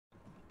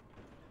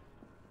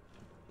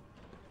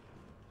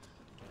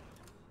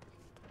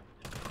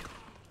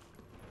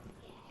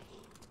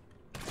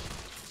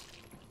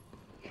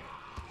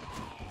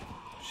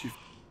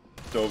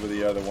knocked over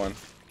the other one.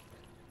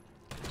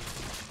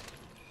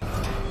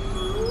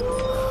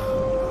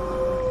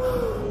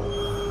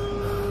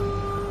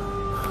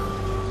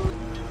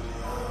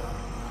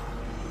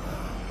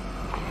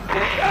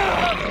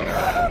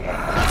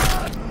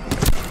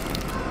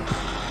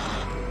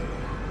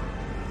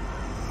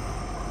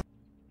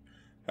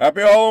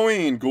 Happy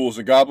Halloween, Ghouls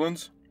and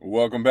Goblins!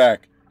 Welcome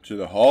back to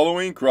the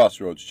Halloween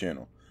Crossroads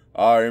channel.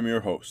 I am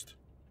your host,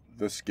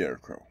 the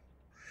Scarecrow.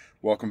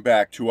 Welcome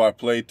back to our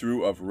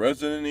playthrough of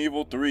Resident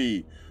Evil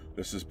 3.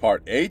 This is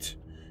part 8,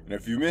 and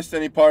if you missed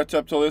any parts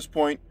up till this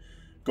point,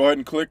 go ahead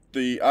and click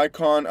the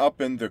icon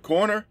up in the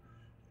corner,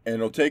 and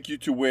it'll take you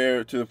to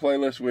the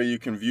playlist where you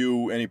can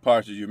view any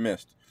parts that you've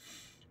missed.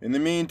 In the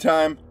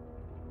meantime,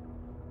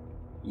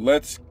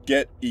 let's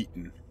get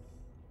eaten.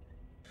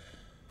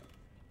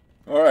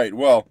 Alright,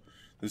 well,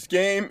 this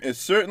game is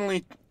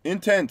certainly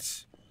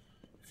intense.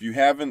 If you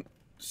haven't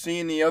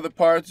seen the other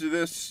parts of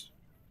this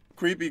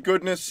creepy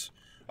goodness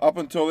up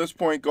until this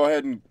point, go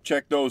ahead and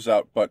check those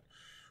out. But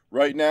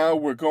right now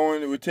we're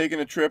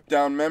taking a trip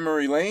down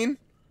memory lane,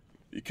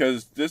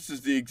 because this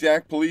is the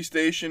exact police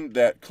station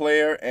that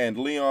Claire and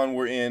Leon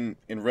were in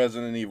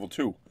Resident Evil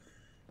 2.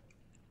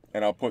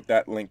 And I'll put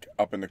that link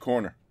up in the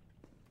corner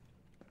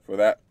for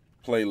that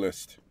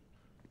playlist.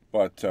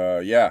 But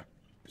yeah.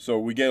 So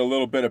we get a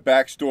little bit of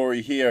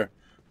backstory here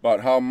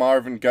about how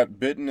Marvin got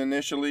bitten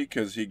initially,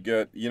 because he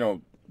got,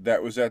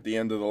 that was at the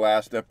end of the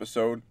last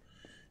episode,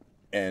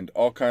 and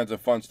all kinds of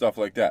fun stuff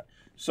like that.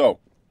 So,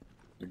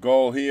 the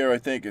goal here, I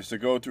think, is to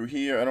go through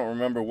here. I don't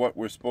remember what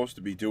we're supposed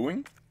to be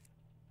doing.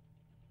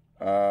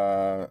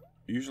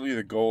 Usually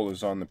the goal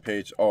is on the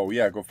page. Oh,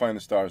 yeah, go find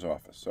the STARS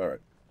office. All right.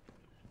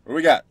 What do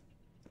we got?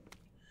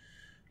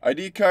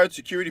 ID card,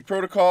 security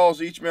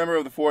protocols. Each member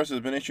of the force has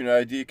been issued an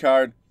ID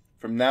card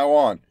from now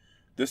on.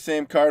 This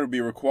same card will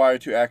be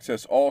required to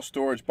access all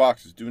storage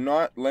boxes. Do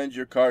not lend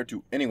your card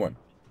to anyone.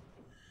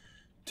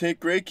 Take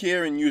great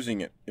care in using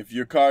it. If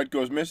your card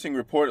goes missing,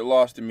 report it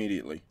lost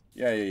immediately.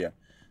 Yeah.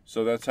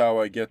 So that's how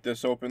I get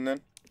this open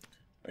then.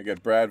 I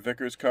got Brad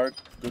Vickers' card.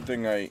 Good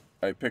thing I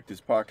picked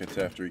his pockets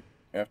after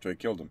I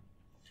killed him.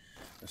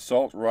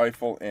 Assault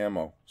rifle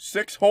ammo.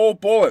 6 whole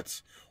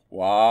bullets.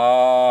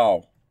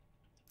 Wow.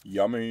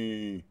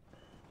 Yummy.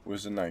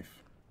 Where's the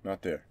knife?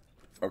 Not there.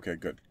 Okay,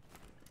 good.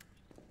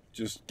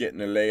 Just getting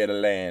a lay of the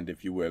land,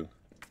 if you will.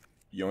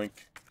 Yoink.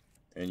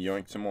 And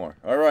yoink some more.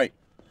 Alright.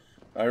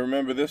 I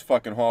remember this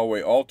fucking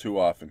hallway all too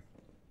often.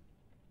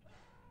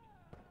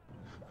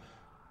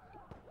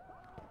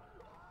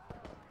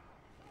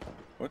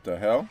 What the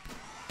hell?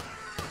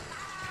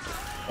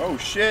 Oh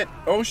shit!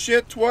 Oh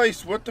shit,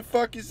 twice! What the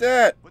fuck is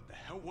that? What the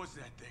hell was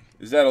that thing?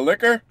 Is that a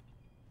liquor?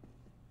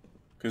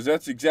 Because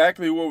that's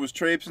exactly what was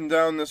traipsing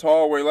down this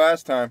hallway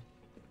last time.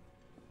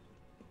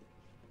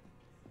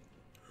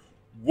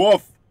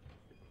 Woof!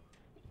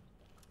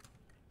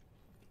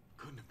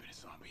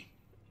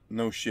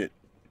 No shit.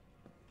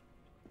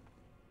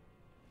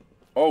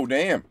 Oh,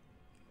 damn.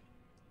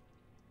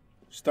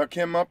 Stuck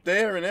him up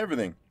there and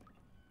everything.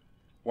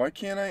 Why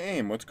can't I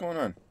aim? What's going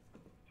on?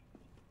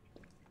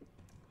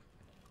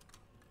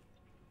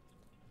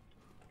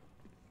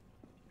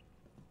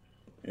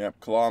 Yep,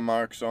 claw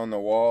marks on the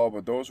wall,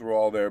 but those were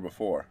all there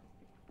before.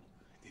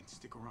 Didn't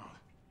stick around.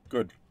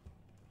 Good.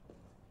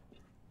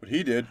 But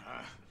he did.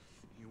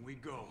 Here we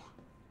go.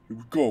 Here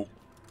we go.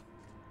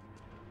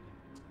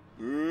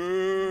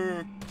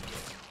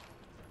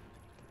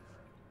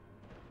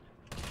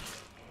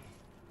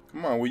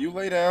 Come on, will you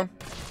lay down?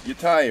 You're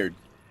tired.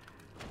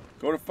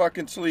 Go to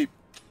fucking sleep.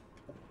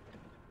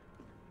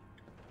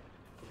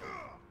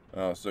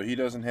 Oh, so he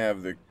doesn't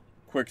have the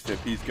quick step.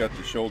 He's got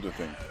the shoulder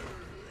thing.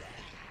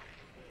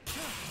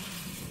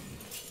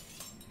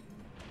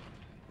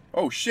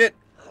 Oh, shit.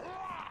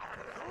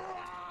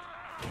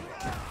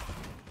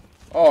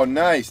 Oh,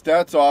 nice.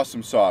 That's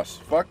awesome sauce.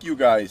 Fuck you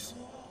guys.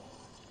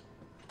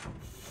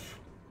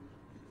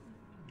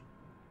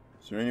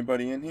 Is there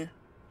anybody in here?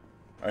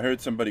 I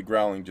heard somebody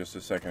growling just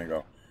a second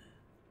ago.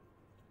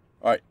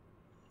 Alright.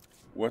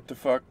 What the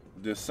fuck?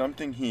 There's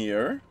something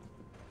here.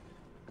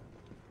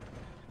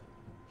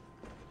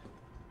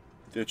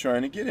 They're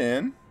trying to get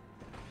in.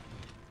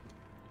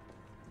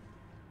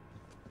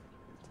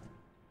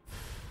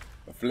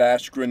 A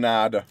flash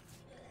grenade.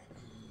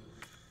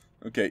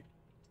 Okay.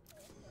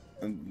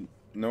 And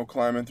no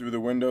climbing through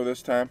the window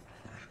this time.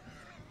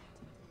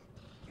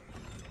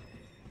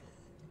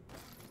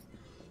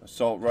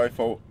 Assault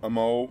rifle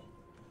ammo.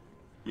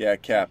 Yeah,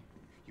 Cap.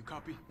 You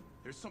copy?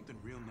 There's something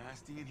real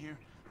nasty in here.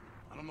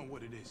 I don't know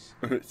what it is.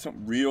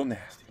 Something real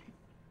nasty.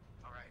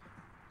 Alright.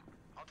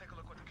 I'll take a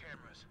look with the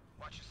cameras.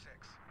 Watch your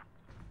 6.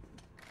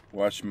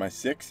 Watch my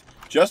 6?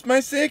 Just my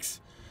 6?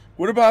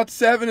 What about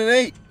 7 and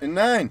 8 and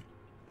 9?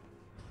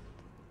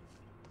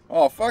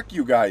 Oh, fuck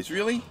you guys.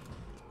 Really?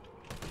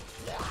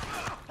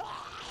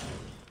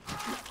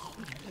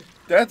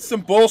 That's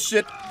some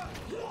bullshit.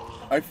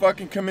 I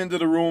fucking come into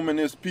the room and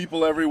there's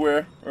people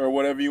everywhere, or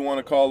whatever you want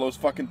to call those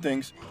fucking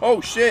things. Oh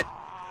shit!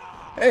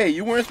 Hey,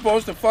 you weren't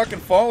supposed to fucking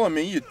follow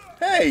me.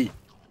 Hey!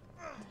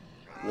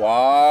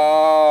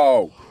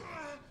 Wow!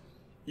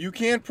 You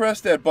can't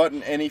press that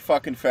button any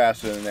fucking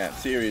faster than that.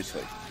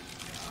 Seriously.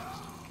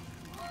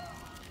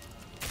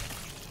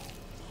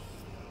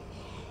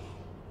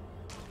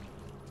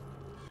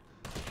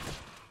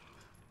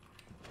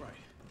 Right.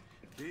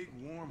 Big,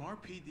 warm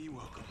RPD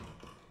welcome.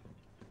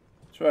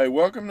 That's right.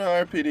 Welcome to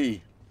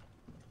RPD.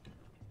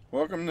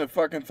 Welcome to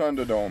fucking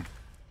Thunderdome.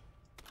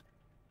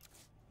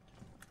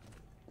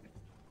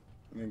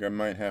 I think I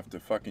might have to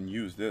fucking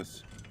use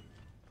this.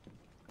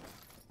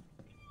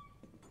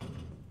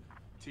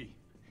 T,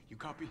 you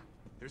copy?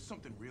 There's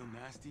something real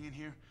nasty in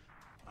here.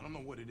 I don't know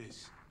what it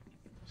is.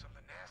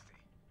 Something nasty.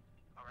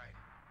 All right.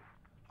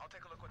 I'll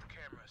take a look with the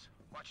cameras.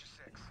 Watch your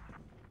six.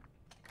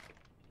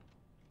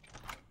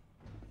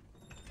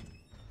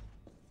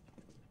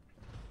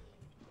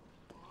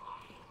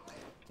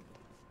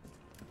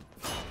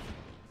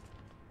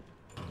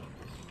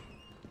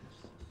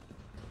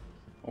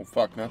 Oh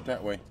fuck, not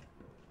that way.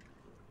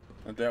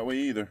 Not that way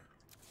either.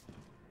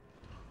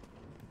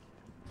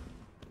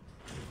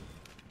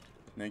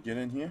 Can I get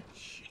in here?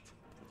 Shit.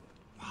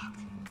 Locked.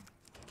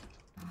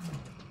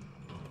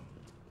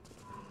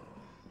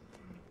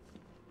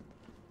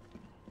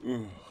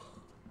 Ugh.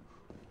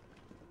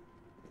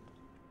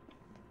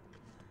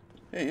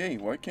 Hey,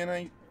 why can't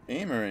I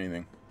aim or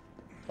anything?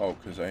 Oh,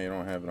 because I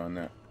don't have it on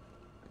that.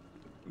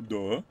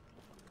 Duh.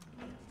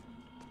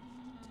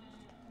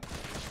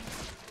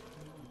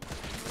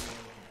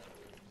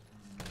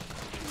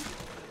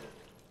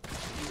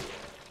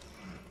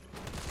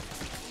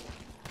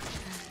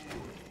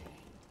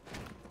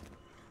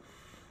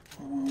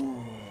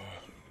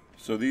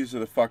 So these are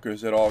the fuckers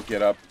that all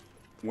get up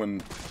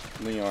when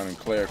Leon and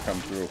Claire come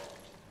through.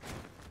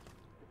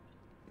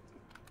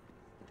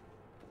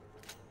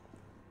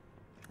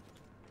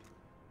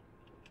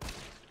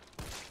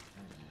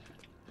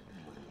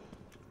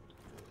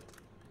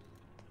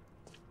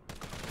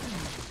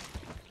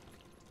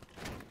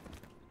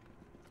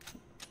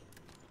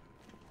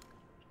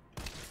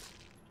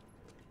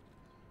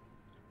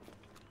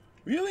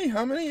 Really?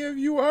 How many of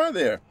you are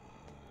there?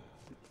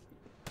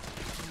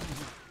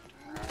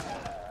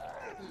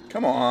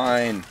 Come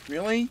on.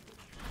 Really?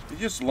 You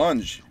just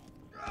lunge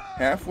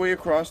halfway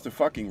across the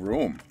fucking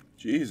room.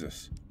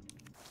 Jesus.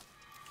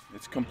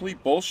 It's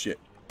complete bullshit.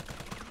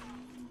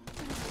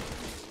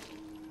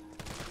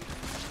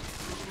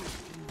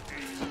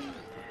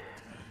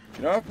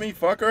 Get off me,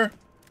 fucker.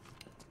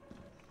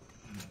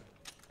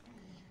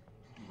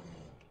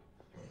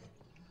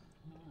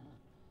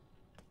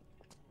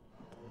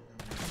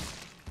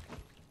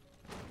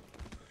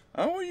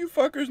 How are you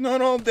fuckers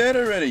not all dead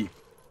already?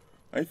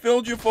 I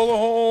filled you full of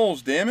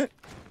holes, damn it.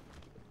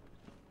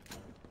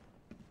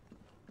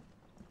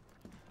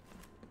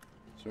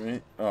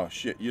 Sorry. Oh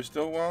shit, you're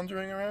still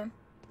wandering around?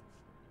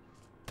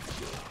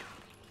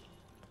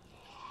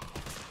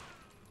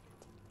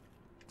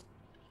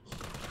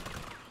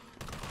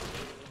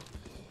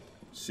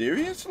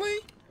 Seriously?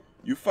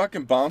 You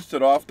fucking bounced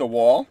it off the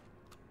wall?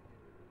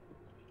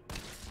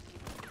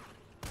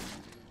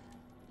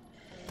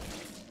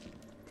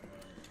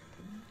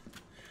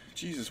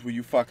 Jesus, will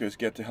you fuckers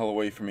get the hell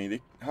away from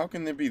me? How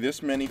can there be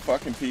this many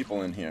fucking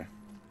people in here?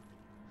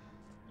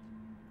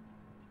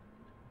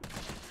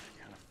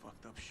 Kinda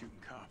fucked up shooting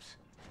cops.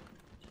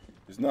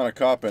 He's not a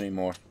cop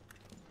anymore.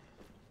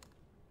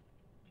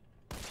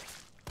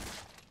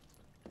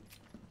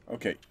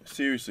 Okay,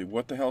 seriously,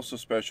 what the hell's so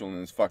special in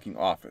this fucking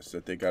office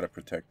that they gotta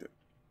protect it?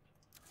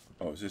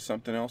 Oh, is there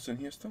something else in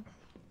here still?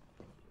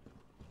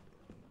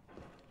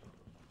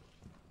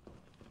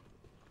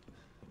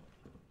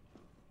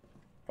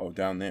 Oh,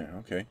 down there,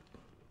 okay.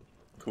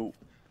 Cool.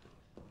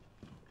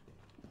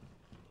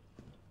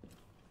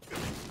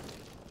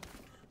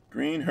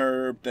 Green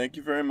herb, thank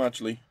you very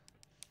much, Lee.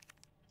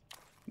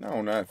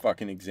 No, not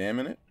fucking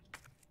examine it.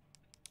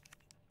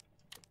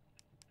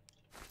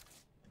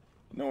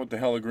 Know what the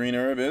hell a green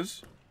herb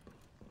is?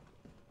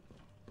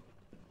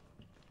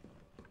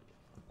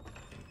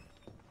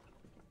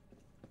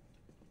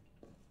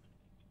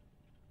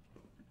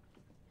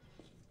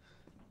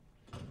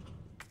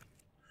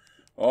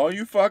 All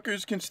you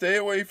fuckers can stay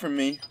away from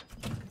me.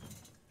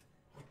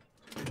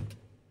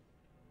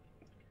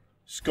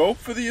 Scope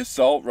for the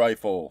assault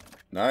rifle.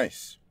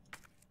 Nice.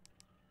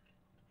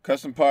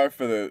 Custom part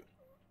for the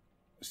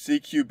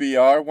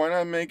CQBR. Why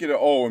not make it a...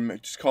 Oh,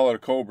 and just call it a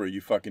Cobra, you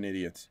fucking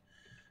idiots.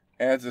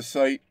 Adds a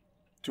sight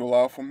to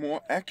allow for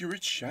more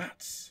accurate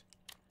shots.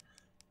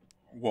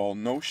 Well,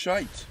 no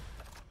shite.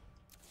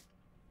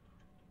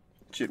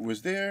 Shit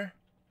was there.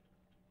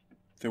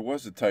 There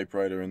was a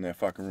typewriter in that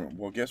fucking room.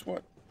 Well, guess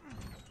what?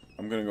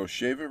 I'm gonna go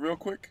shave it real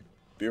quick.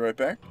 Be right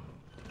back.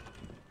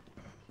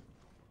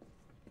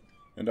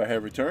 And I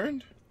have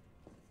returned.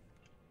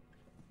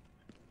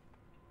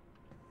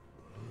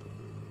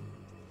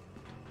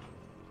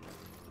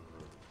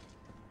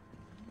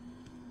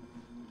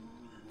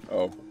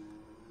 Oh.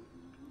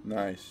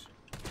 Nice.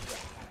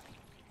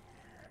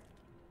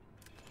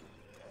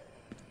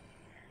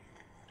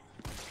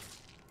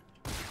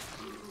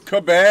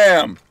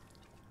 Kabam!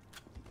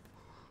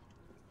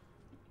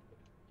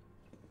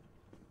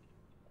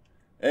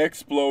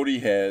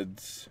 Explodey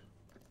heads.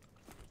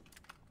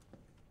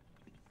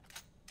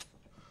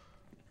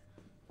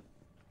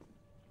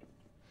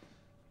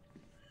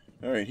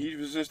 Alright, heat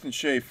resistant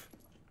chafe.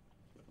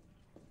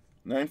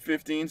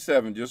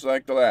 915.7, just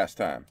like the last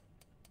time.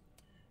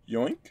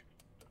 Yoink.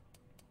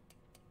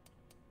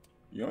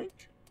 Yoink.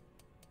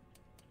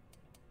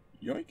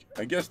 Yoink.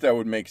 I guess that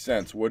would make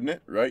sense, wouldn't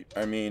it? Right?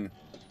 I mean,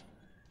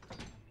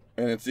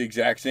 and it's the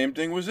exact same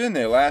thing was in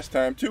there last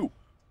time, too.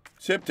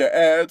 Tip to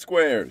add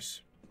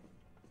squares.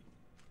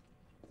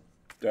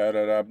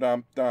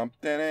 Da-da-da-dum-dum,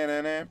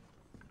 da-da-da-da.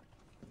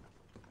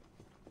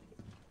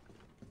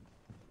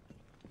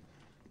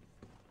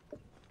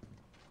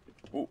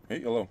 Oh, hey,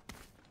 hello.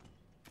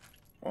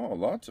 Oh,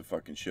 lots of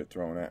fucking shit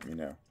thrown at me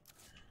now.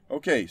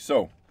 Okay,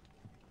 so.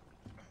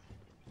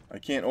 I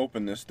can't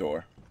open this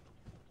door.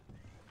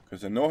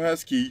 Because I no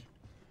has key.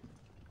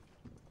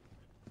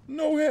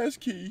 No has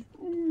key.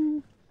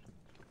 Ooh.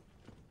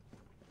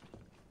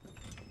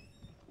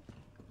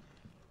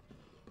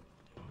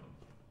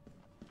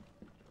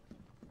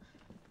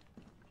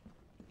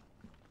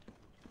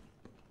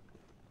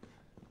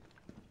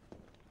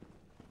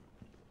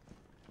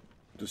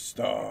 The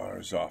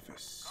STAR's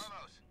office.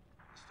 Carlos,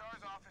 the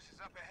STAR's office is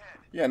up ahead.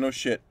 Yeah, no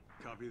shit.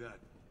 Copy that.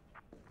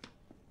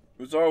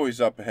 It was always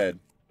up ahead.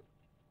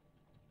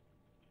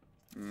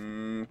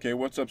 Okay,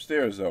 what's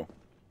upstairs, though?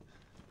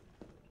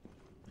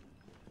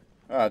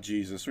 Ah,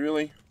 Jesus,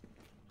 really?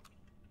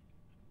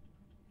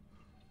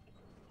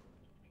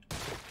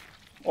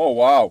 Oh,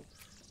 wow.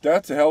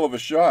 That's a hell of a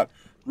shot.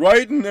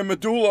 Right in the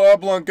medulla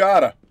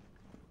oblongata.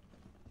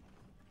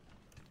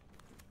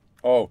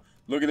 Oh,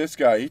 look at this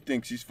guy. He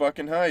thinks he's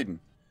fucking hiding.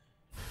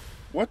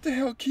 What the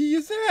hell key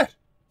is that?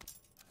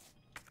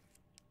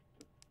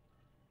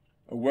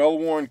 A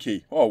well-worn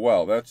key. Oh,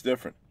 well, that's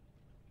different.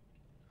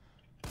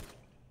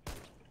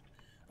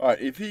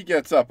 Alright, if he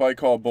gets up, I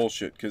call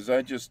bullshit, because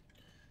I just...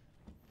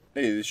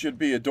 Hey, there should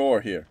be a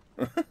door here.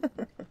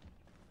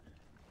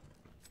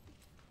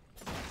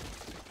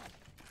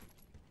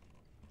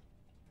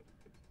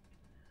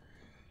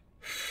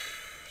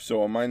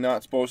 So am I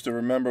not supposed to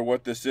remember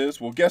what this is?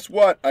 Well, guess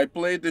what? I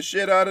played the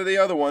shit out of the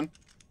other one.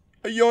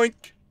 A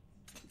yoink!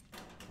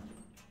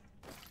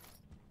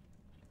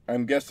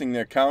 I'm guessing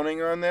they're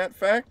counting on that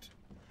fact?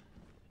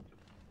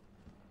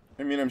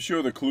 I mean, I'm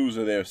sure the clues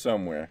are there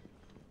somewhere.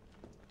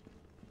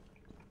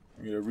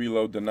 I'm gonna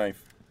reload the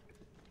knife.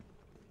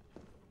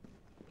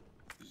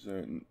 Is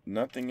there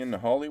nothing in the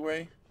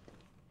hallway?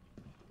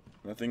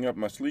 Nothing up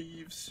my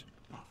sleeves?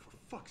 Oh,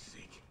 for fuck's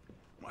sake.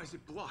 Why is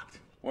it blocked?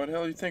 Why the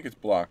hell do you think it's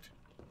blocked?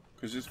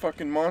 Because there's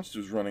fucking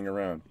monsters running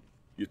around.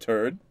 You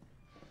turd.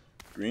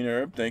 Green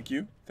herb, thank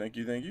you. Thank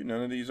you, thank you.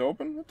 None of these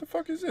open? What the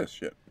fuck is this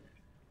shit?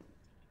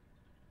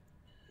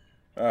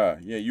 Ah,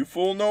 yeah, you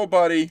fool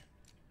nobody.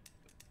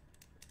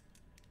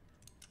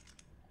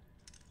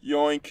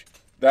 Yoink.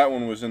 That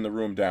one was in the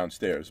room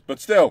downstairs.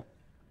 But still.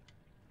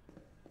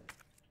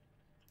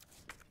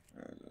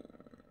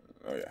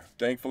 Oh, yeah.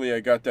 Thankfully,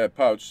 I got that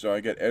pouch, so I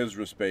get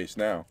Ezra space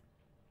now.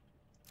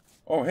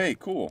 Oh, hey,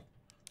 cool.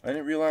 I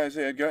didn't realize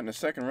they had gotten a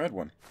second red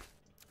one.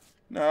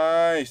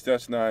 Nice.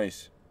 That's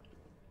nice.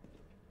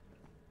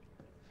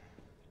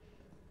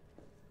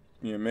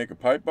 You make a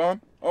pipe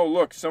bomb? Oh,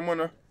 look.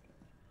 Someone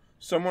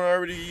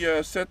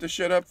already set the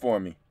shit up for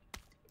me.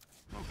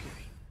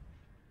 Okay.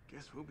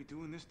 Guess we'll be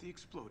doing this the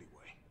explodey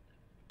way.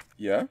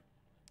 Yeah?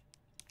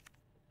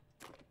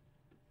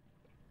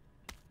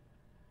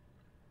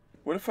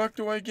 What the fuck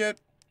do I get?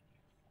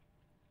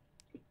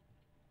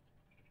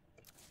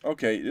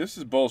 Okay, this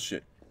is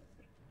bullshit.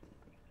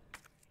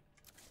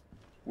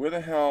 Where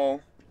the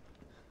hell?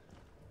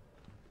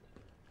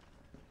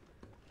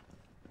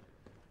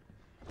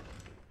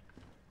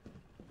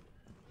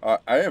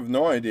 I have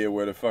no idea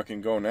where to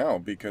fucking go now,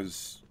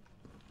 because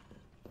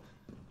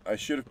I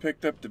should have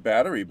picked up the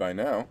battery by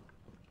now.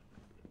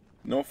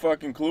 No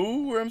fucking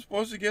clue where I'm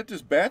supposed to get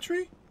this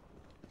battery?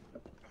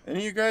 Any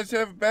of you guys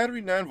have a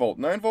battery? 9 volt.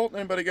 9 volt?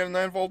 Anybody got a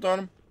 9 volt on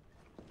them?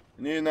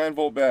 I need a 9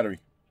 volt battery.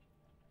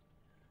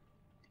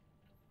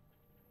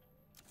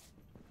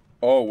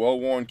 Oh,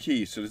 well-worn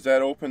key. So does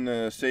that open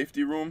the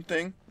safety room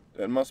thing?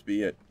 That must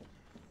be it.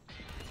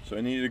 So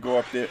I need to go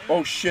up there.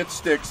 Oh, shit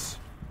sticks.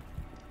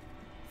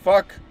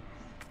 Fuck.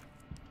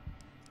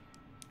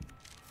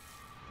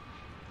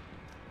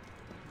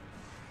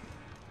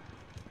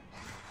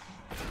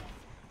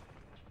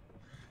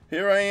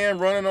 Here I am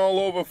running all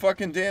over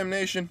fucking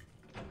damnation.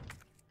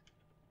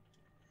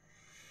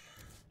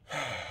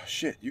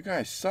 Shit, you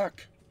guys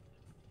suck.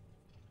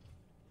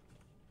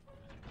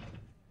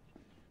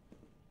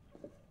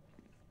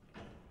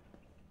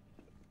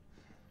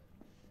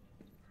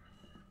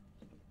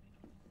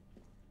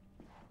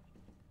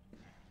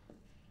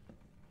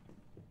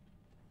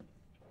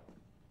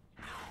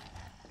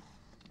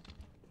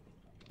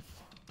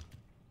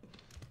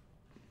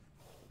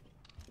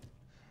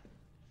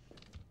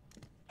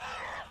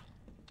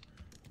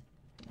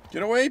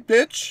 Get away,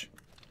 bitch!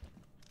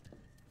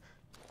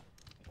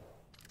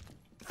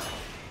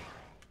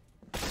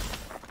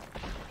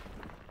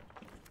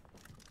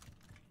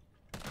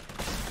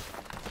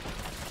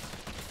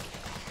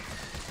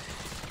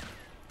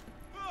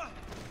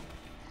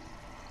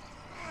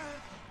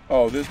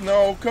 Oh, there's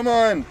no... Come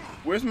on!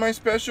 Where's my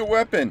special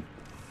weapon?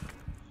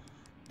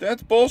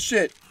 That's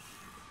bullshit!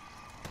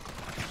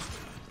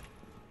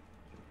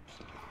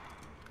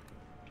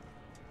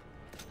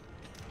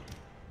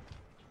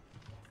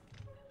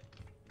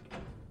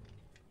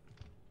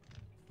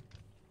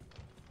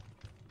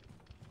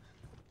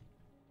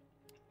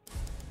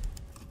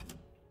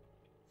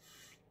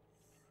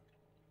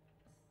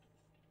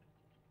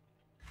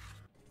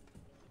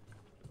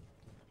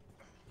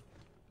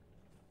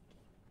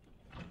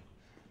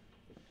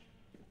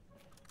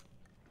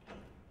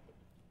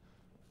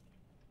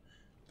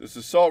 This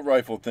assault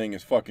rifle thing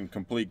is fucking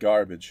complete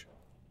garbage.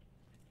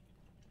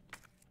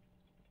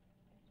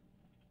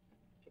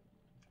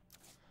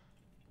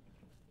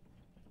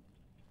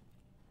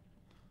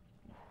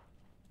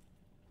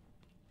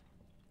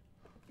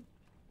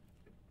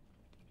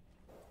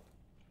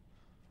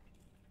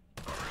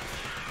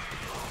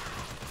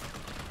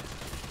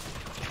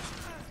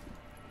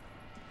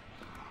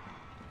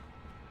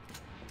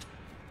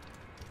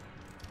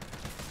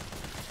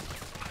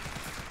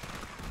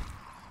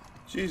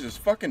 Jesus,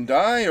 fucking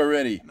die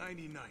already.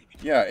 99.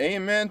 Yeah,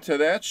 amen to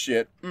that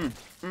shit.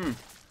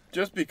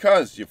 Just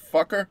because, you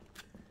fucker.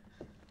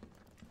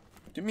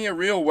 Give me a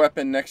real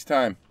weapon next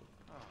time.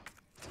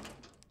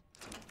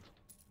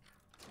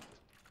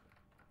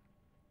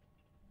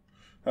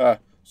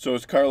 So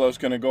is Carlos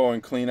gonna go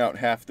and clean out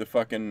half the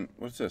fucking...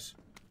 What's this?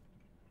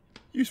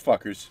 You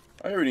fuckers.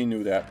 I already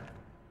knew that.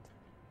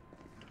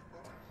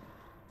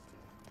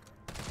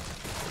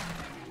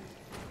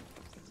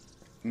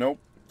 Nope.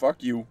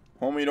 Fuck you.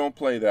 Homie, don't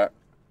play that.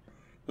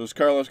 So is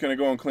Carlos gonna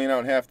go and clean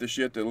out half the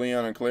shit that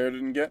Leon and Claire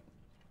didn't get?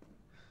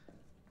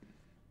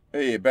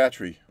 Hey,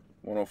 battery.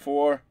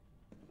 104.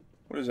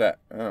 What is that?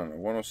 I don't know.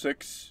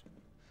 106.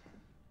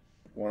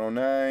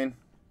 109.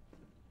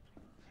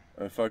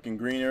 A fucking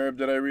green herb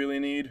that I really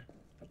need.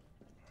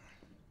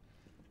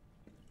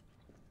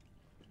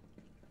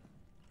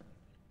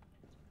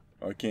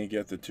 Oh, I can't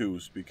get the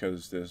 2s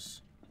because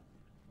there's...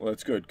 Well,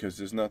 that's good because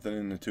there's nothing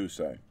in the 2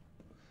 side.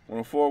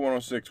 104,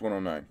 106,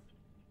 109.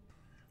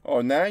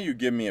 Oh, now you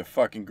give me a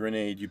fucking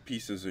grenade, you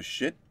pieces of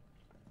shit.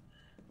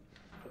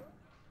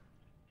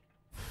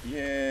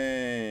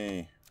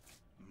 Yay.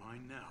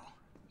 Mine now.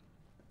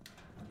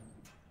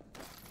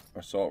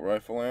 Assault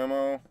rifle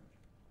ammo. Is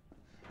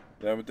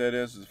that what that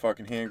is? Is a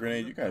fucking hand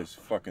grenade? You guys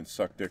fucking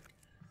suck dick.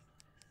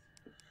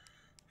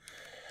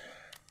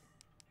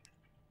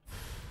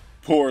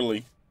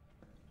 Poorly.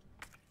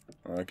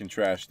 Oh, I can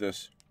trash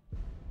this.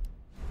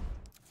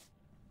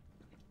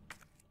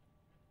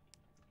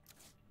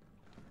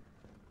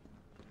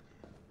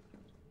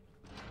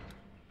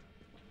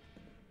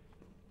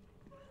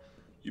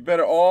 You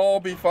better all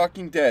be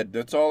fucking dead.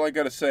 That's all I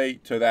gotta say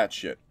to that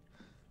shit.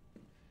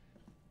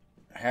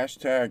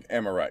 Hashtag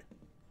Emerite.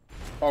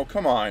 Oh,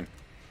 come on.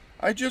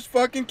 I just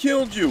fucking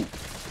killed you.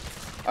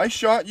 I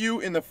shot you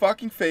in the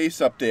fucking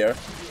face up there.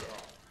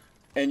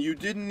 And you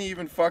didn't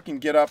even fucking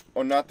get up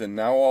or nothing.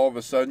 Now all of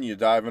a sudden you're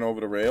diving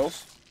over the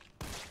rails?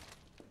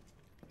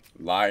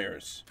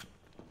 Liars.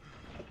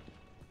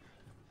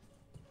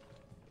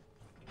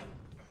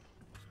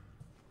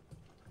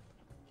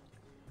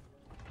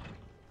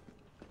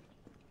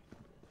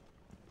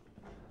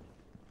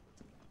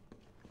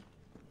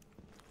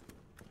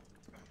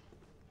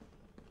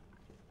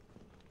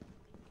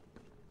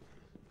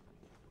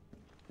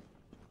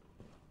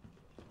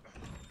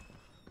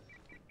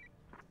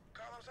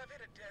 I've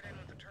hit a dead end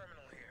with the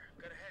terminal here.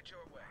 Gotta head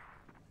your way.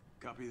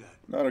 Copy that.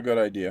 Not a good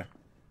idea.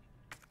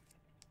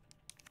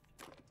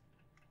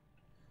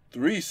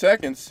 3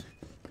 seconds.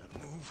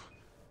 Gotta move.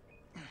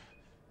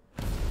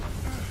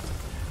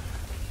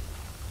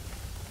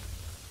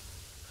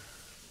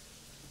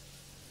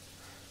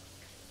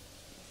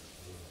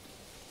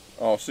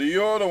 Oh, so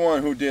you're the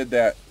one who did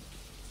that.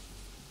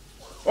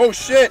 Oh,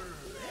 shit!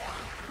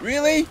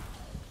 Really?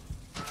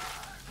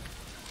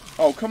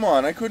 Oh, come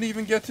on. I couldn't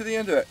even get to the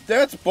end of that.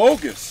 That's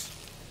bogus.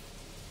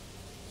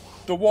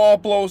 The wall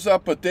blows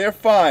up, but they're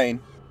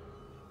fine.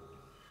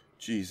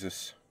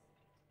 Jesus.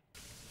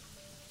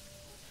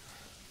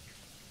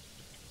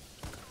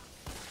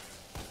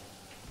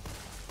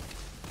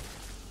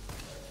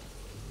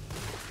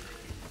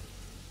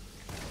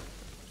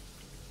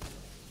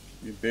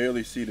 You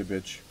barely see the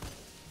bitch.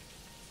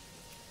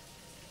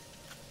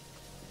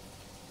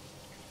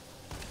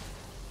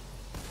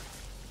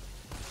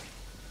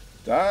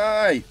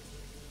 Die!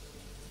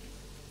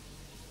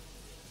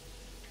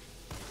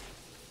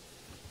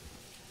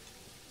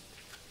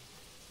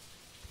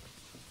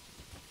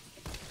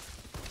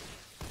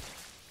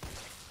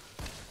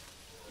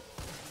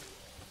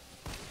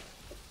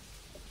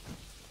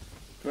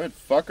 Good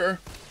fucker.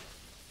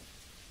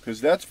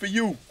 'Cause that's for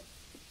you.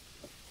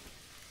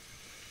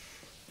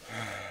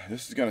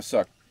 This is gonna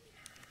suck.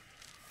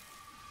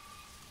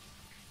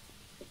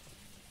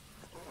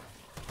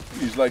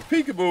 He's like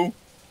peekaboo.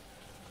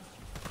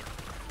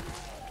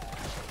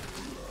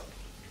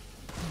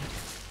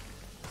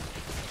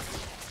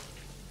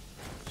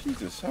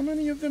 Jesus, how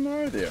many of them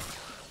are there?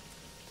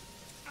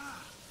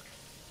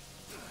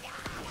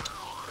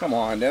 Come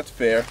on, that's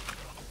fair.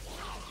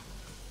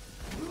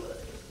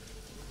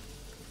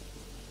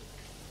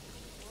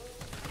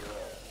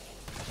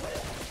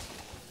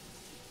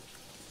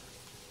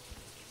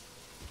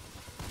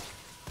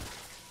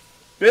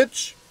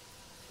 Bitch!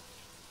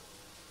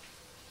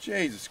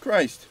 Jesus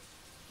Christ.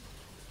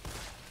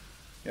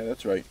 Yeah,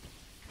 that's right.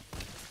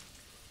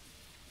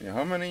 Yeah,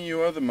 how many of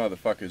you other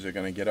motherfuckers are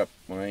gonna get up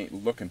when I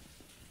ain't looking?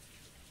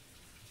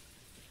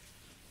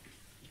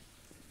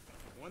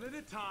 One at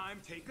a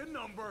time, take a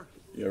number.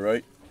 Yeah,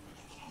 right?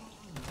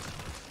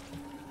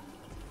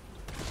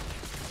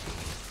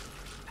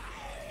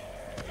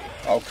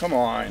 Oh, come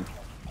on.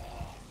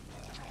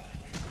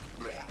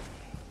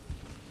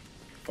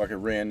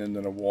 Fucking ran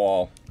into the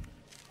wall.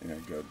 Yeah,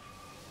 good.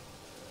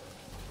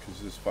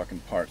 Because this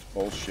fucking part's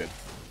bullshit.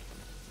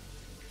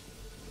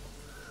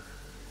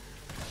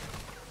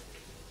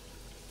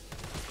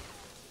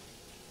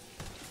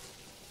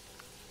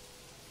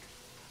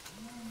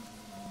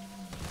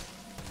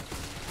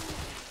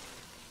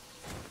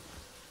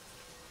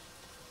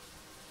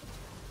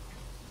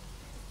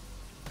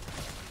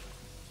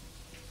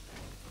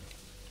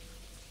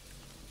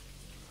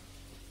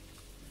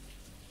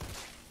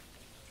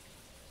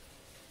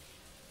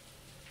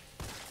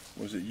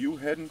 Was it you,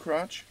 head and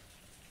crotch?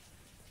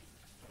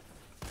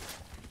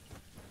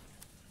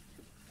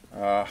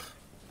 Ah.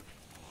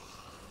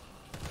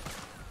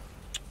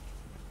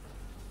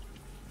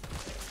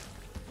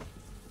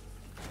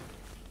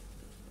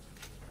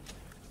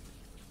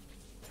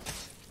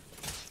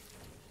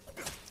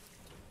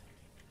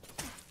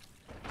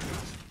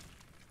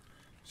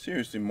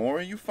 Seriously,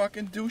 more of you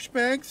fucking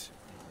douchebags?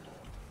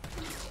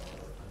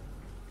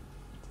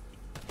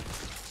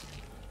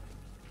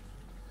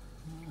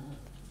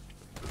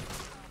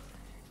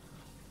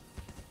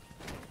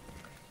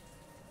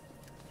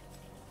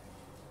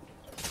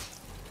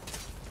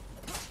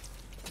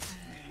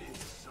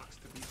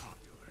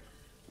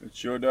 It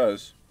sure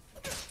does.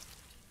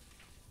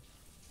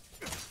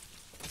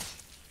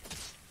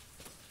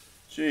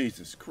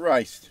 Jesus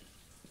Christ.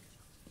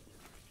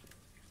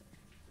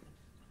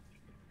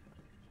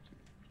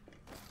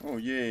 Oh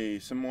yay,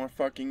 some more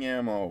fucking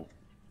ammo.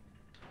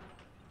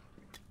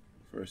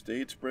 First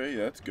aid spray,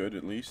 that's good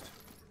at least.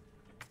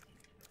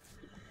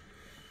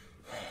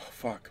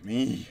 Fuck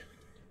me.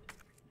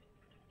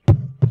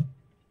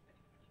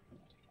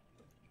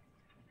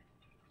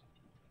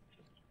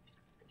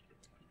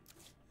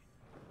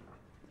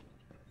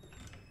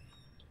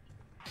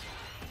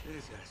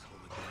 This asshole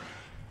again.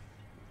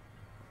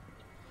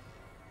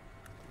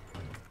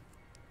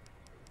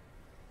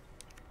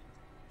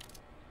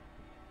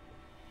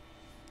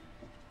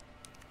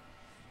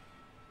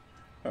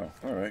 Oh,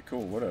 alright,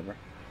 cool, whatever.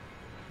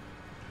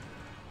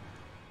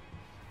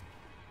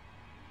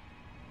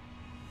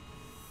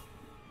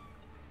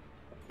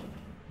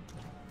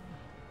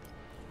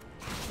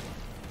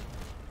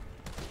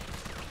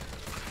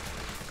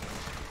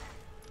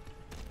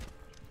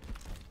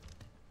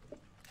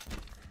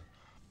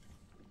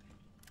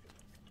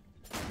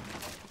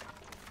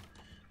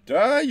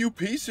 Die, you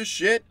piece of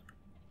shit!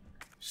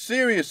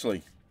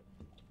 Seriously.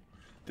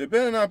 There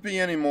better not be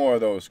any more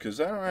of those, because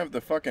I don't have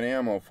the fucking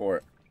ammo for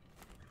it.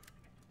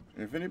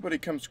 And if anybody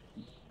comes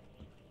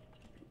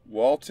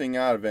waltzing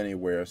out of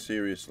anywhere,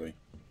 seriously.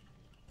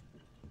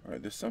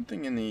 Alright, there's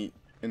something in the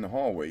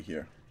hallway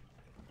here.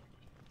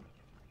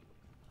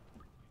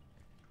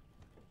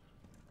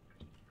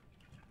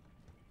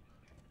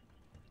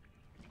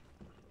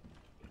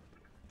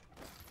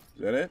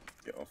 Is that it?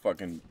 Yo,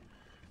 fucking...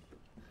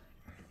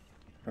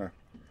 Huh.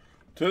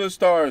 To the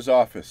STARS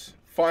office.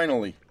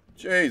 Finally.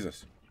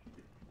 Jesus.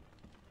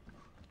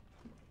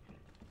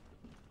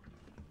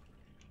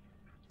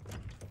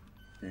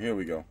 Here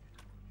we go.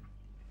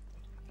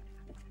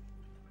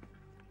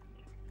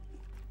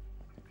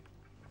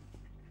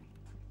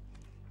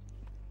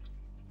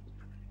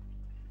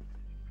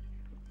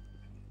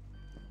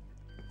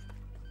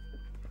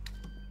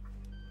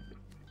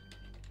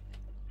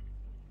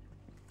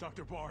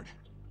 Dr. Bard.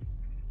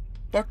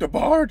 Dr.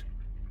 Bard?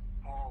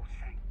 Oh,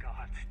 thank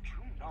God. Do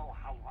you know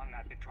how long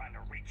I've been trying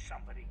to reach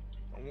somebody?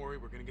 Don't worry,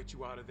 we're gonna get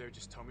you out of there.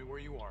 Just tell me where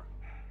you are.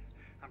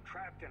 I'm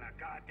trapped in a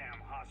goddamn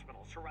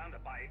hospital,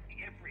 surrounded by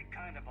every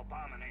kind of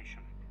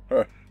abomination.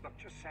 Huh. Look,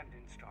 just send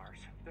in STARS.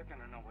 They're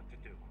gonna know what to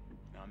do.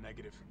 No,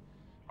 negative.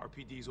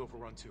 RPD's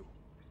overrun too.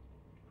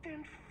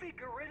 Then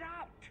figure it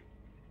out.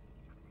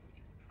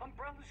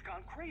 Umbrella's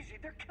gone crazy.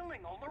 They're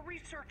killing all the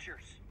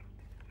researchers.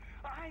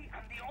 I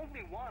am the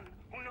only one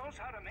who knows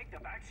how to make the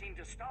vaccine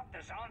to stop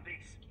the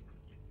zombies.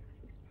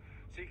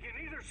 So you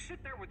can either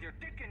sit there with your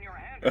dick in your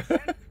hand or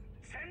send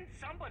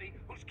somebody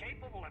who's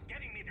capable of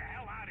getting me the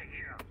hell out of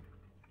here.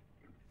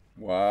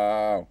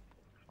 Wow.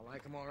 I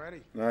like him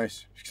already.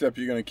 Nice. Except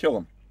you're gonna kill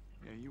him.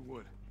 Yeah, you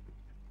would.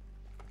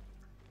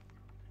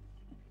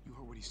 You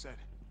heard what he said.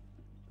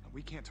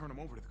 We can't turn him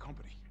over to the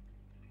company.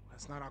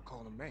 That's not our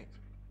call to make.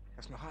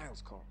 That's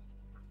Mikhail's call.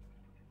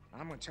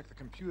 I'm gonna check the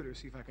computer,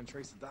 see if I can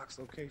trace the doc's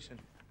location.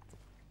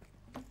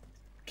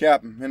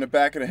 Cap him in the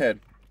back of the head.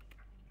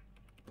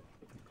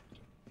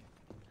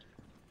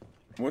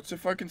 What's the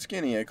fucking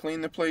skinny? I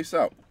cleaned the place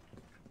out.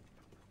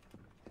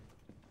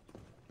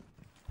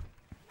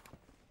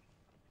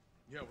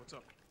 Yeah, what's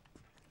up?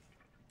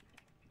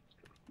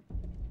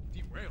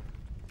 Derailed.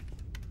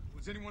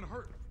 Was anyone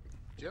hurt?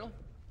 Jill?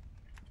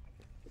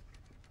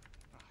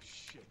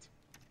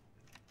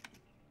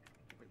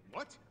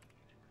 What?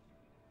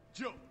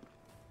 Jill!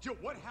 Jill,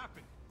 what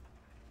happened?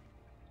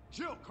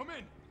 Jill, come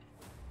in!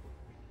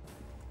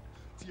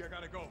 T, I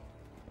gotta go.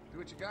 Do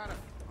what you gotta.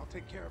 I'll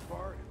take care of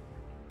Bart.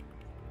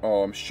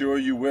 Oh, I'm sure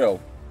you will.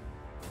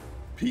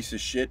 Piece of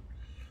shit.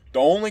 The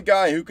only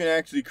guy who can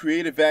actually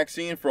create a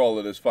vaccine for all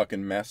of this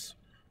fucking mess.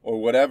 Or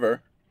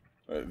whatever.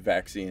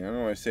 Vaccine. I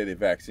don't want to say the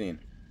vaccine.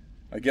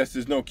 I guess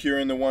there's no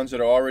curing the ones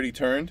that are already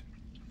turned.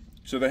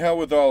 So the hell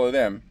with all of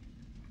them.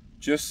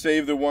 Just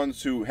save the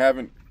ones who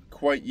haven't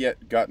quite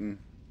yet gotten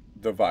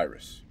the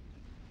virus.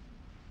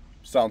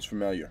 Sounds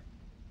familiar.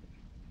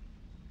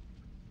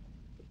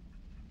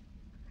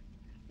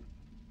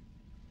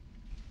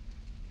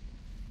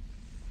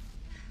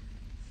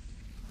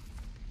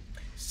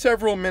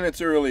 Several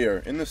minutes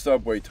earlier in the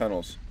subway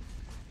tunnels.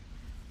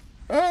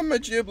 Oh, my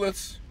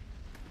giblets.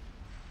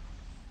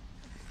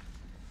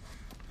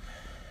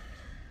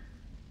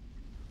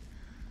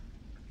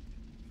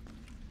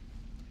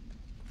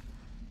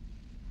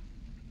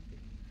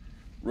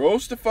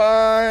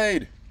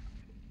 Roastified!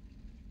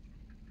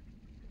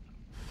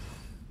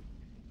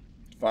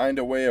 Find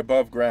a way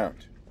above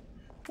ground.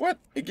 What?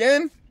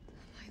 Again?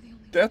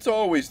 That's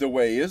always the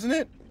way, isn't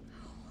it?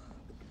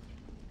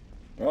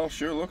 Well,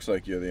 sure looks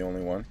like you're the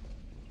only one.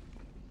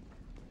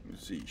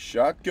 Let's see.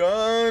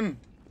 Shotgun!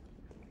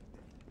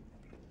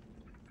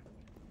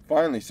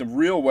 Finally, some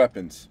real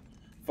weapons.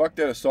 Fuck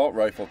that assault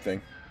rifle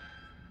thing.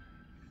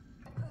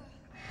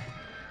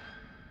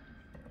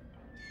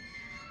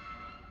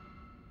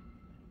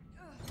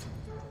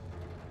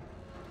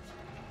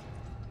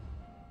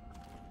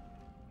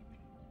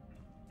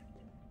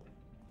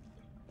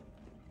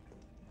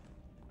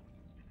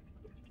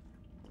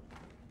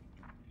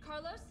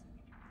 Carlos?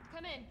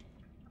 Come in.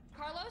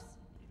 Carlos?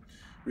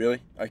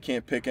 Really? I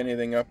can't pick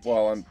anything up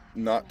while I'm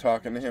not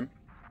talking to him?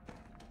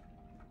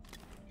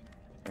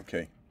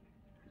 Okay.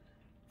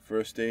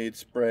 First aid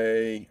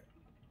spray.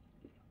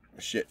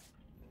 Shit.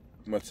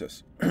 What's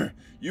this?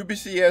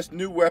 UBCS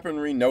new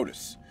weaponry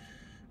notice.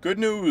 Good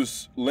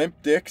news,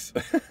 limp dicks.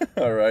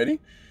 Alrighty.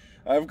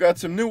 I've got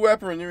some new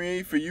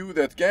weaponry for you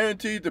that's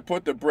guaranteed to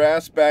put the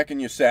brass back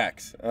in your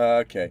sacks.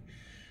 Okay.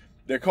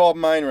 They're called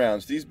mine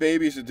rounds. These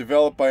babies are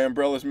developed by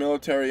Umbrella's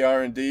military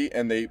R&D,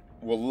 and they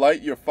will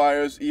light your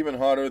fires even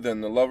hotter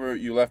than the lover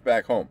you left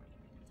back home.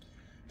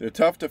 They're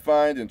tough to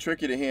find and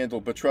tricky to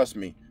handle, but trust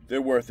me,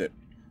 they're worth it.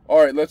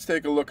 Alright, let's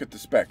take a look at the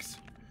specs.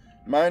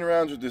 Mine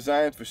rounds are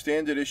designed for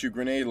standard issue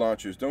grenade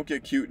launchers. Don't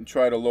get cute and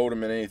try to load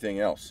them in anything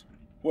else.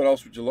 What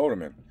else would you load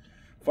them in?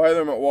 Fire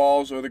them at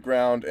walls or the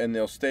ground, and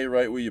they'll stay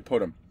right where you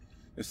put them.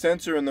 The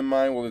sensor in the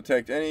mine will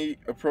detect any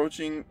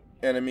approaching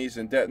enemies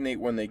and detonate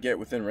when they get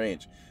within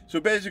range. So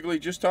basically,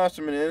 just toss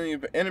them in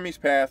an enemy's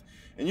path,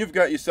 and you've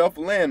got yourself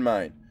a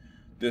landmine.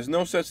 There's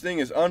no such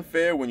thing as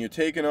unfair when you're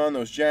taking on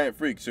those giant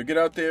freaks, so get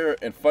out there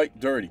and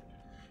fight dirty.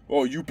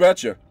 Oh, you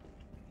betcha.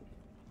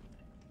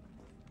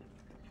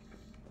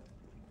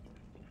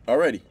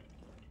 Alrighty.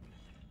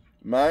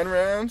 Mine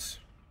rounds,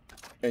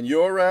 and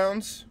your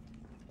rounds.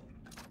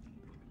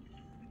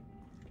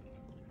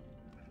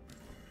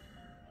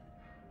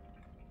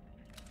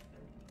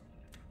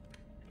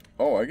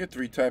 Oh, I get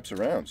 3 types of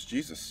rounds.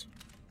 Jesus.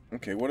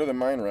 Okay, what are the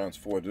mine rounds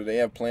for? Do they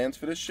have plans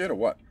for this shit or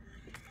what?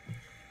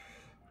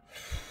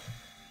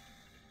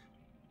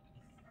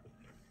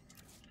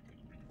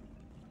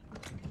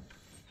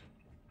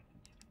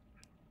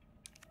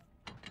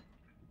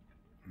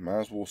 Might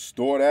as well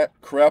store that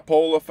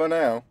crapola for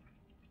now.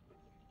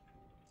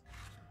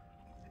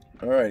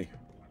 Alrighty.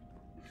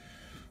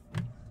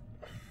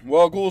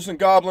 Well, ghouls and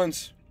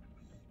goblins,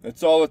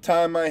 that's all the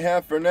time I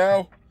have for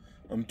now.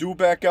 I'm due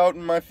back out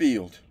in my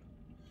field.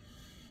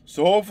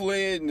 So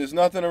hopefully there's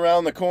nothing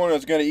around the corner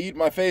that's going to eat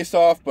my face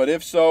off, but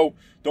if so,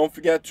 don't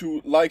forget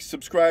to like,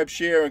 subscribe,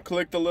 share, and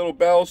click the little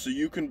bell so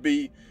you can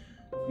be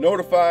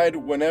notified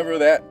whenever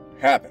that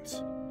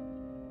happens.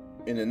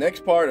 In the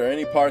next part or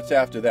any parts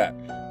after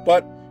that.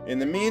 But in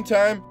the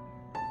meantime,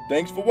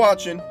 thanks for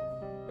watching.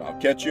 I'll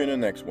catch you in the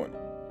next one.